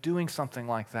of doing something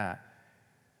like that,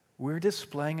 we're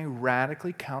displaying a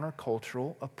radically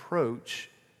countercultural approach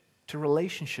to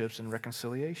relationships and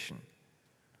reconciliation.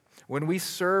 When we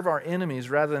serve our enemies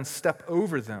rather than step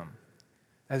over them,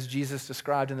 as Jesus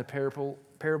described in the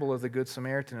parable of the Good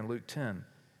Samaritan in Luke 10,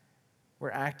 we're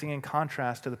acting in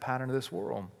contrast to the pattern of this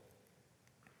world.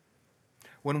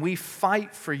 When we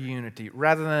fight for unity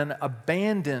rather than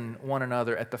abandon one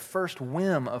another at the first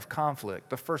whim of conflict,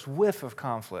 the first whiff of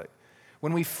conflict,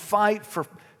 When we fight for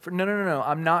no,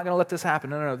 I'm not going to let this happen.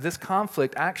 No, this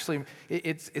conflict actually,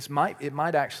 it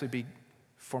might actually be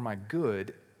for my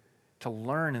good to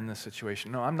learn in this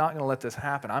situation. No, I'm not going to let this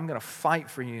happen. I'm going to fight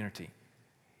for unity.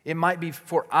 It might be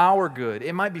for our good.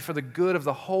 It might be for the good of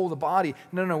the whole of the body.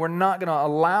 No, we're not going to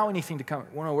allow anything to come.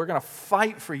 No, we're going to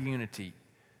fight for unity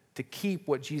to keep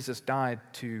what Jesus died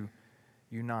to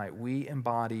unite. We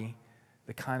embody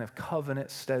the kind of covenant,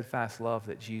 steadfast love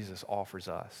that Jesus offers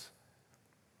us.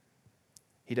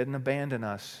 He didn't abandon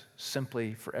us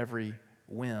simply for every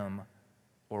whim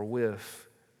or whiff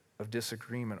of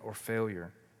disagreement or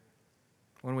failure.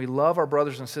 When we love our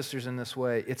brothers and sisters in this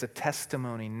way, it's a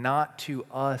testimony not to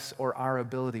us or our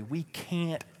ability. We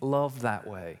can't love that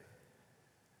way.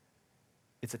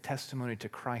 It's a testimony to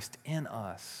Christ in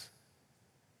us.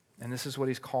 And this is what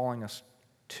he's calling us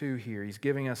to here. He's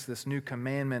giving us this new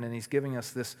commandment, and he's giving us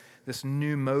this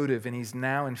new motive, and he's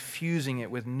now infusing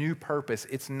it with new purpose.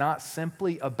 It's not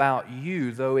simply about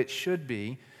you, though it should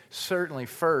be, certainly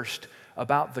first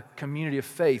about the community of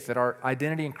faith, that our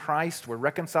identity in Christ, we're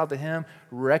reconciled to him,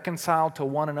 reconciled to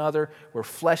one another, we're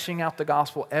fleshing out the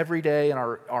gospel every day in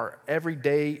our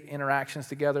everyday interactions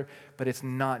together, but it's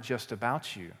not just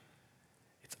about you.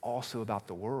 It's also about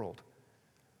the world.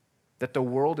 That the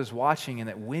world is watching, and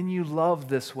that when you love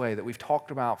this way that we've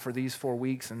talked about for these 4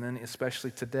 weeks, and then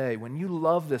especially today, when you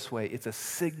love this way, it's a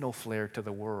signal flare to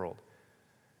the world.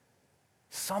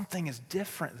 Something is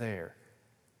different there.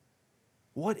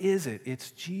 What is it?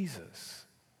 It's Jesus.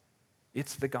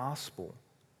 It's the gospel.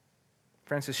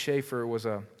 Francis Schaeffer was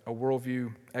a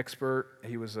worldview expert.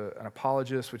 He was an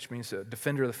apologist, which means a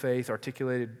defender of the faith,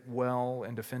 articulated well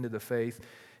and defended the faith.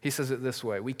 He says it this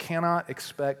way: we cannot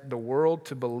expect the world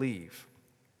to believe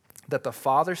that the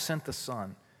Father sent the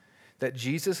Son, that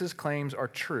Jesus' claims are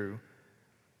true,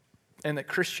 and that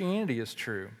Christianity is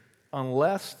true,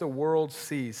 unless the world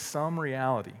sees some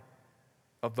reality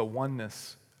of the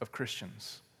oneness of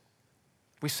Christians.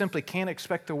 We simply can't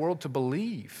expect the world to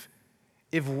believe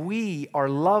if we are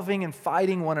loving and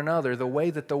fighting one another the way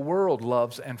that the world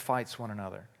loves and fights one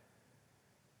another.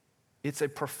 It's a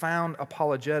profound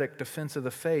apologetic defense of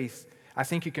the faith. I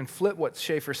think you can flip what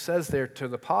Schaeffer says there to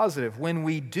the positive. When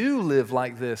we do live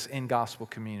like this in gospel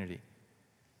community,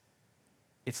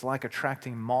 it's like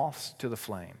attracting moths to the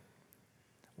flame.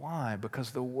 Why?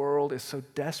 Because the world is so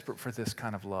desperate for this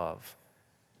kind of love.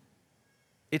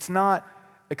 It's not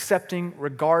accepting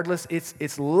regardless,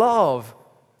 it's love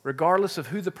regardless of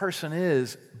who the person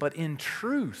is, but in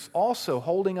truth also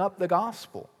holding up the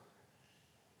gospel.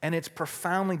 And it's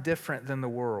profoundly different than the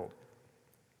world.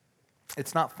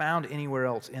 It's not found anywhere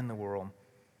else in the world,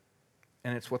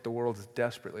 and it's what the world is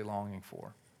desperately longing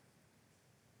for.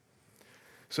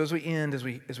 So as we end, as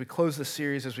we close this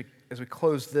series, as we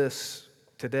close this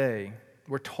today,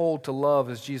 we're told to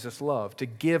love as Jesus loved, to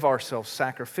give ourselves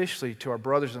sacrificially to our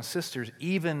brothers and sisters,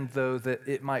 even though that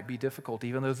it might be difficult,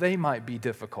 even though they might be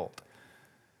difficult.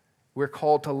 We're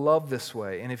called to love this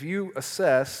way. And if you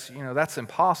assess, that's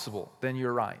impossible, then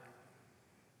you're right.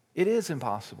 It is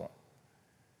impossible.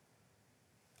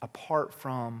 Apart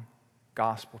from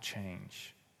gospel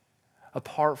change,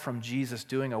 apart from Jesus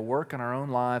doing a work in our own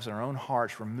lives, in our own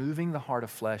hearts, removing the heart of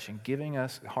flesh and giving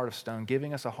us a heart of stone,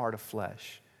 giving us a heart of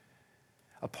flesh.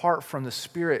 Apart from the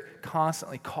Spirit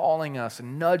constantly calling us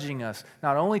and nudging us,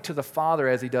 not only to the Father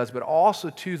as he does, but also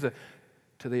to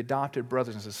the adopted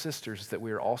brothers and sisters that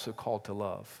we are also called to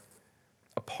love.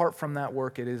 Apart from that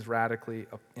work, it is radically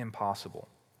impossible.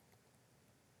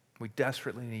 We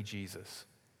desperately need Jesus,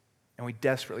 and we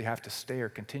desperately have to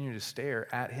continue to stare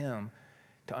at him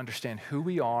to understand who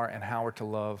we are and how we're to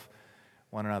love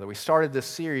one another. We started this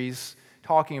series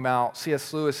talking about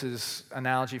C.S. Lewis's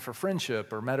analogy for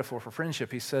friendship, or metaphor for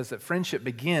friendship. He says that friendship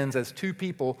begins as two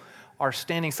people are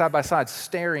standing side by side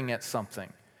staring at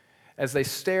something. As they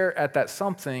stare at that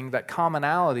something, that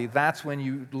commonality, that's when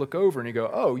you look over and you go,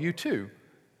 oh, you too.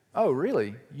 Oh,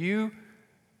 really? You,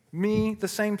 me, the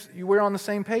same, we're on the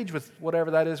same page with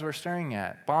whatever that is we're staring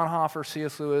at. Bonhoeffer,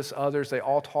 C.S. Lewis, others, they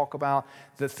all talk about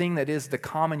the thing that is the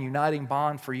common uniting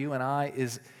bond for you and I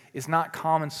is not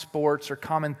common sports or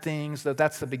common things, though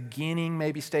that's the beginning,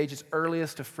 maybe stages,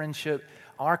 earliest of friendship.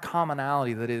 Our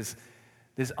commonality that is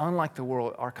unlike the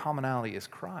world, our commonality is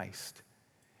Christ.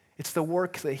 It's the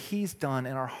work that he's done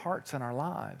in our hearts and our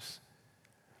lives.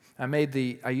 I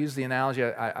used the analogy,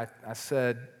 I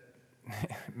said,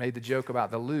 made the joke about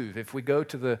the Louvre. If we go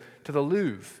to the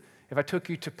Louvre, if I took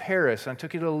you to Paris, and I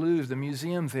took you to the Louvre, the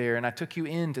museum there, and I took you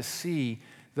in to see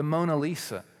the Mona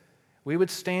Lisa, we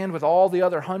would stand with all the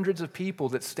other hundreds of people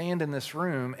that stand in this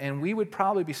room, and we would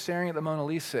probably be staring at the Mona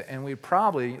Lisa, and we'd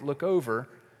probably look over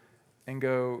and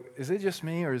go, is it just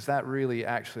me, or is that really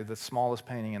actually the smallest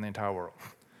painting in the entire world?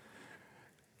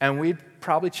 And we'd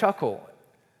probably chuckle,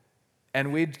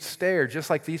 and we'd stare just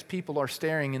like these people are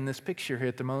staring in this picture here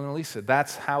at the Mona Lisa.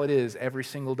 That's how it is every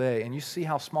single day. And you see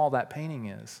how small that painting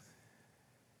is.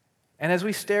 And as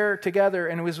we stare together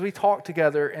and as we talk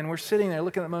together and we're sitting there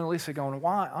looking at the Mona Lisa going,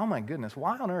 why, oh my goodness,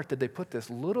 why on earth did they put this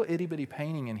little itty-bitty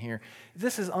painting in here?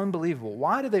 This is unbelievable.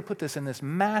 Why did they put this in this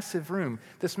massive room?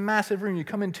 This massive room, you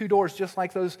come in 2 doors just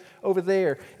like those over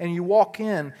there, and you walk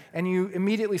in and you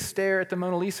immediately stare at the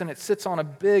Mona Lisa, and it sits on a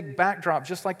big backdrop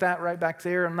just like that right back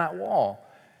there on that wall.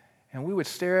 And we would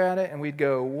stare at it and we'd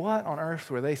go, what on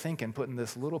earth were they thinking putting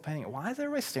this little painting? Why is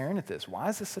everybody staring at this? Why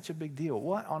is this such a big deal?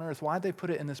 What on earth? Why did they put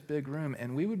it in this big room?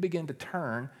 And we would begin to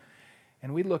turn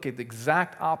and we'd look at the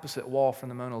exact opposite wall from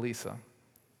the Mona Lisa.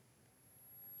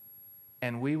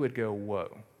 And we would go,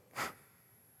 whoa.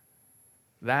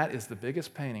 That is the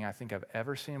biggest painting I think I've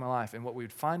ever seen in my life. And what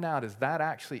we'd find out is that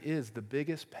actually is the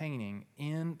biggest painting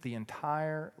in the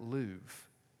entire Louvre.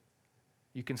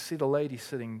 You can see the lady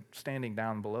standing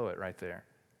down below it right there.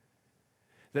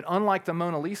 That unlike the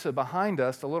Mona Lisa behind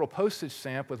us, the little postage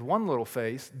stamp with one little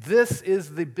face, this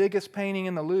is the biggest painting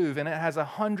in the Louvre, and it has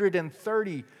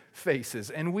 130 faces.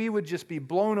 And we would just be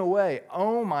blown away.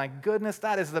 Oh my goodness,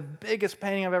 that is the biggest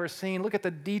painting I've ever seen. Look at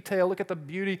the detail, look at the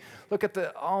beauty, look at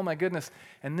the, oh my goodness.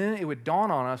 And then it would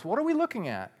dawn on us, what are we looking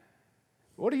at?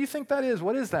 What do you think that is?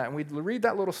 What is that? And we'd read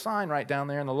that little sign right down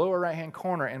there in the lower right-hand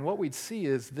corner, and what we'd see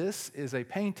is this is a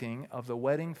painting of the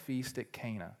wedding feast at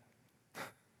Cana,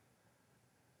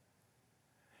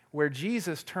 where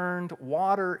Jesus turned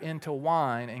water into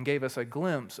wine and gave us a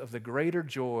glimpse of the greater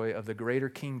joy of the greater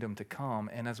kingdom to come.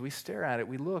 And as we stare at it,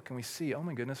 we look and we see, oh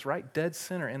my goodness, right dead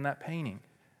center in that painting,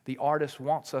 the artist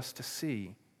wants us to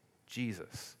see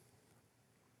Jesus.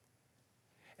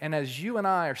 And as you and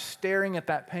I are staring at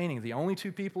that painting, the only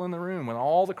 2 people in the room, when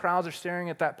all the crowds are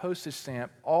staring at that postage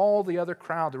stamp, all the other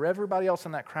crowd, or everybody else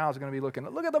in that crowd is going to be looking,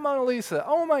 look at the Mona Lisa.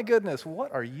 Oh my goodness,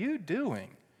 what are you doing?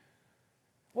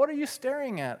 What are you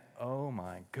staring at? Oh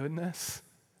my goodness.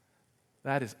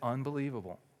 That is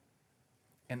unbelievable.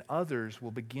 And others will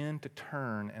begin to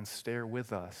turn and stare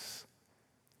with us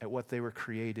at what they were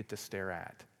created to stare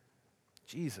at.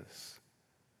 Jesus.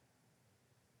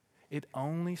 It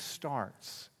only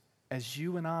starts as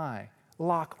you and I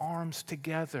lock arms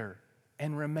together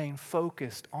and remain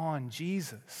focused on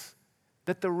Jesus,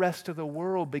 that the rest of the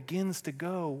world begins to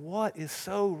go, what is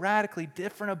so radically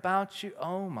different about you?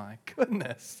 Oh my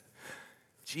goodness,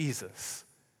 Jesus.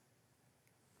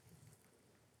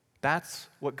 That's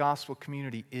what gospel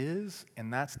community is,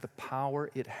 and that's the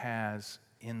power it has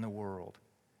in the world.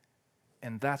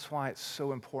 And that's why it's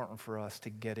so important for us to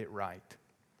get it right.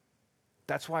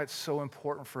 That's why it's so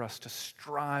important for us to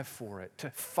strive for it, to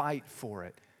fight for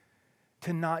it,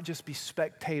 to not just be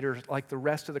spectators like the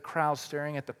rest of the crowd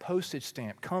staring at the postage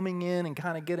stamp, coming in and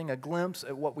kind of getting a glimpse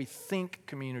at what we think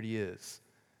community is.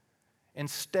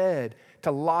 Instead,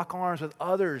 to lock arms with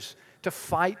others, to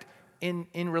fight in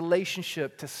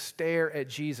relationship, to stare at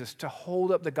Jesus, to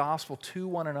hold up the gospel to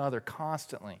one another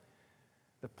constantly,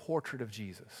 the portrait of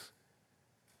Jesus.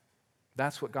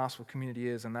 That's what gospel community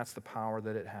is, and that's the power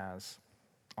that it has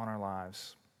on our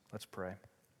lives. Let's pray.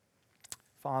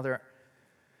 Father,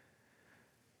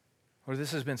 Lord,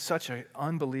 this has been such an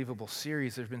unbelievable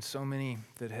series. There's been so many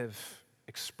that have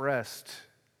expressed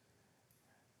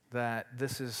that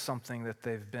this is something that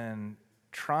they've been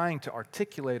trying to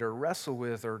articulate or wrestle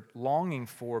with or longing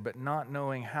for, but not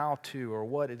knowing how to or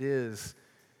what it is.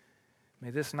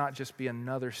 May this not just be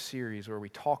another series where we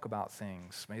talk about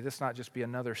things. May this not just be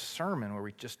another sermon where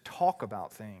we just talk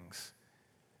about things.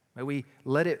 May we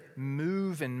let it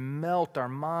move and melt our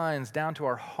minds down to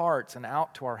our hearts and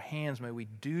out to our hands. May we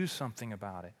do something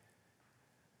about it.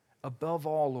 Above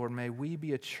all, Lord, may we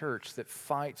be a church that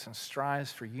fights and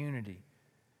strives for unity.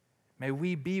 May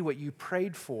we be what you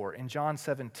prayed for in John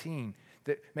 17,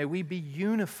 that may we be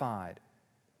unified,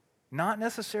 not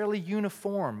necessarily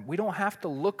uniform. We don't have to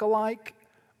look alike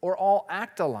or all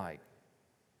act alike,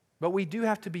 but we do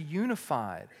have to be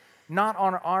unified. Not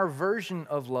on our version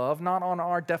of love, not on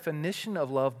our definition of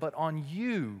love, but on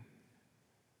you,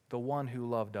 the one who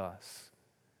loved us.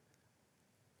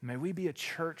 May we be a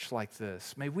church like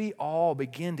this. May we all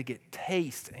begin to get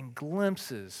tastes and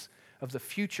glimpses of the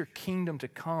future kingdom to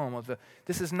come.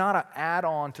 This is not an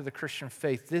add-on to the Christian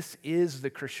faith. This is the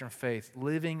Christian faith,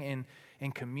 living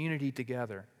in community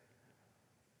together.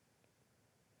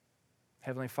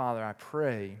 Heavenly Father, I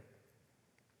pray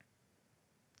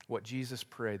what Jesus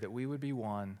prayed, that we would be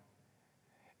one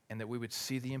and that we would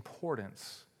see the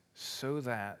importance so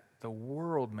that the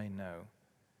world may know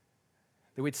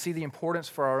That we'd see the importance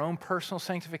for our own personal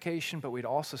sanctification, but we'd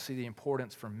also see the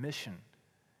importance for mission,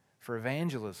 for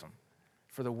evangelism,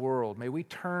 for the world. May we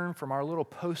turn from our little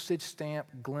postage stamp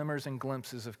glimmers and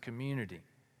glimpses of community,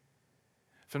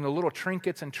 from the little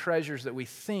trinkets and treasures that we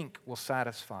think will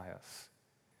satisfy us.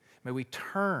 May we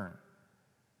turn,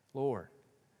 Lord,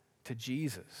 to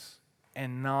Jesus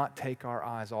and not take our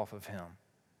eyes off of him.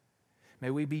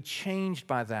 May we be changed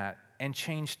by that and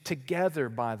changed together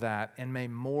by that, and may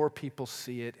more people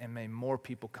see it, and may more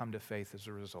people come to faith as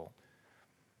a result.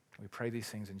 We pray these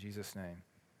things in Jesus' name.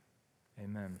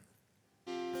 Amen.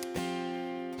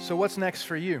 So what's next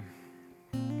for you?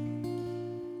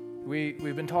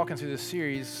 We've been talking through this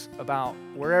series about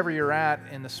wherever you're at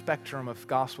in the spectrum of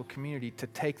gospel community to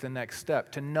take the next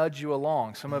step, to nudge you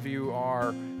along. Some of you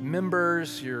are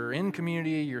members, you're in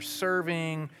community, you're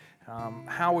serving.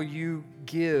 How will you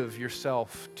give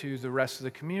yourself to the rest of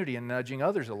the community and nudging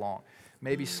others along?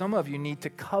 Maybe some of you need to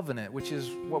covenant, which is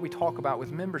what we talk about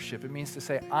with membership. It means to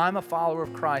say, I'm a follower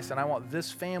of Christ and I want this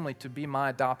family to be my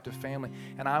adoptive family,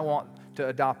 and I want to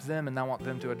adopt them and I want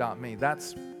them to adopt me.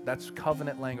 That's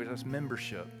covenant language. That's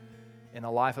membership in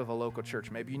the life of a local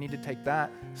church. Maybe you need to take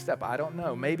that step. I don't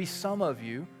know. Maybe some of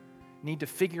you need to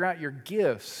figure out your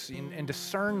gifts and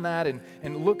discern that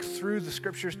and look through the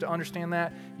scriptures to understand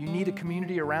that. You need a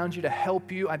community around you to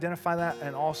help you identify that,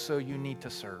 and also you need to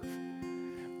serve.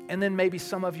 And then maybe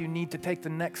some of you need to take the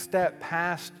next step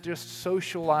past just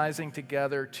socializing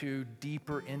together to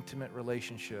deeper, intimate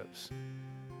relationships.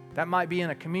 That might be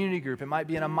in a community group. It might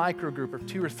be in a micro group of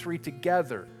 2 or 3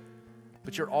 together.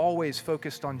 But you're always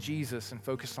focused on Jesus and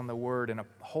focused on the Word and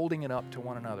holding it up to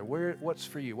one another. What's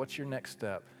for you? What's your next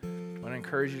step? I want to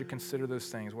encourage you to consider those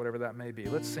things, whatever that may be.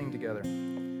 Let's sing together.